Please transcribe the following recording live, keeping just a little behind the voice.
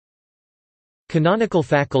Canonical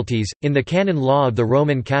faculties, in the canon law of the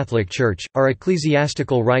Roman Catholic Church, are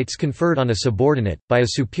ecclesiastical rights conferred on a subordinate, by a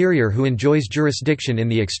superior who enjoys jurisdiction in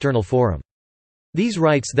the external forum. These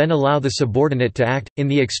rights then allow the subordinate to act, in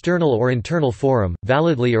the external or internal forum,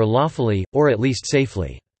 validly or lawfully, or at least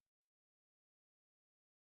safely.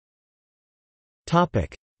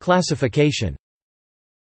 Classification.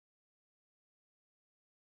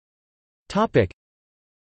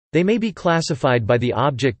 They may be classified by the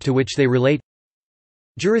object to which they relate.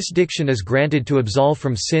 Jurisdiction is granted to absolve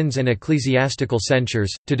from sins and ecclesiastical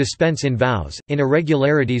censures, to dispense in vows, in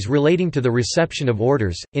irregularities relating to the reception of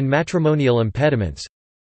orders, in matrimonial impediments.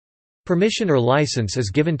 Permission or license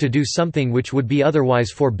is given to do something which would be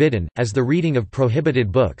otherwise forbidden, as the reading of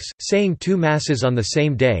prohibited books, saying 2 masses on the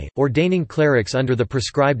same day, ordaining clerics under the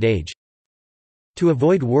prescribed age. To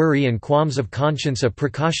avoid worry and qualms of conscience, a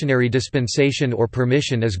precautionary dispensation or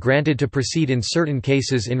permission is granted to proceed in certain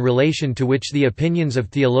cases in relation to which the opinions of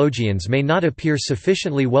theologians may not appear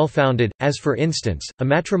sufficiently well-founded, as for instance, a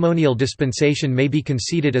matrimonial dispensation may be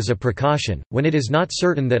conceded as a precaution, when it is not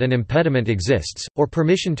certain that an impediment exists, or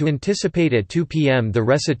permission to anticipate at 2 p.m. the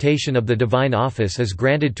recitation of the divine office is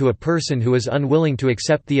granted to a person who is unwilling to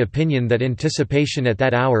accept the opinion that anticipation at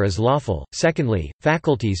that hour is lawful. Secondly,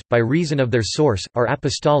 faculties, by reason of their source, are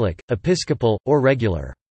apostolic, episcopal, or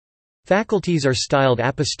regular. Faculties are styled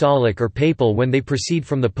apostolic or papal when they proceed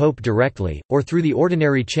from the Pope directly, or through the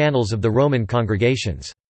ordinary channels of the Roman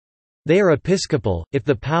congregations. They are episcopal, if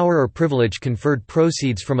the power or privilege conferred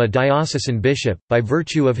proceeds from a diocesan bishop, by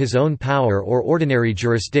virtue of his own power or ordinary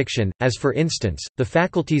jurisdiction, as for instance, the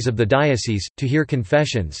faculties of the diocese, to hear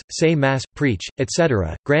confessions, say Mass, preach,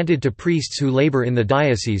 etc., granted to priests who labor in the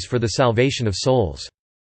diocese for the salvation of souls.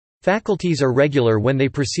 Faculties are regular when they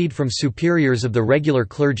proceed from superiors of the regular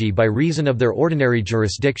clergy by reason of their ordinary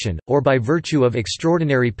jurisdiction, or by virtue of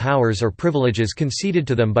extraordinary powers or privileges conceded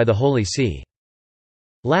to them by the Holy See.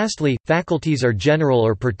 Lastly, faculties are general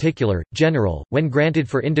or particular. General, when granted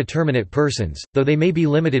for indeterminate persons, though they may be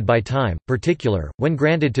limited by time; particular, when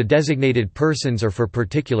granted to designated persons or for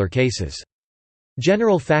particular cases.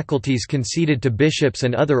 General faculties conceded to bishops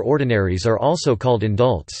and other ordinaries are also called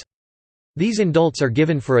indults. These indults are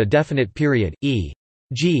given for a definite period,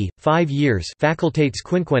 e.g., 5 years facultates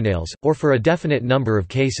quinquennales, or for a definite number of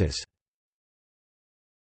cases.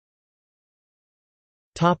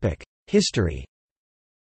 History.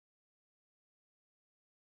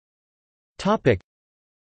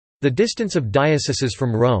 The distance of dioceses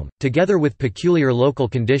from Rome, together with peculiar local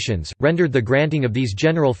conditions, rendered the granting of these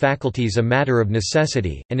general faculties a matter of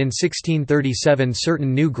necessity, and in 1637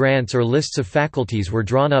 certain new grants or lists of faculties were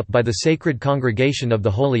drawn up by the Sacred Congregation of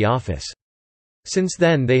the Holy Office. Since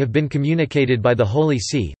then they have been communicated by the Holy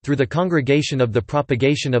See, through the Congregation of the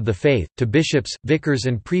Propagation of the Faith, to bishops, vicars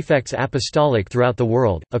and prefects apostolic throughout the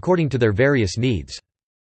world, according to their various needs.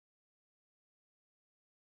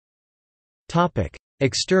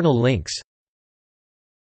 External links.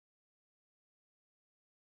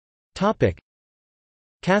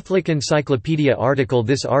 Catholic Encyclopedia Article.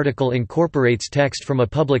 This article incorporates text from a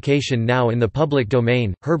publication now in the public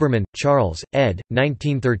domain. Herbermann, Charles, ed.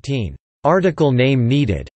 1913. Article name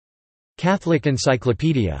needed. Catholic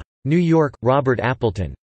Encyclopedia. New York, Robert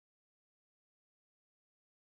Appleton.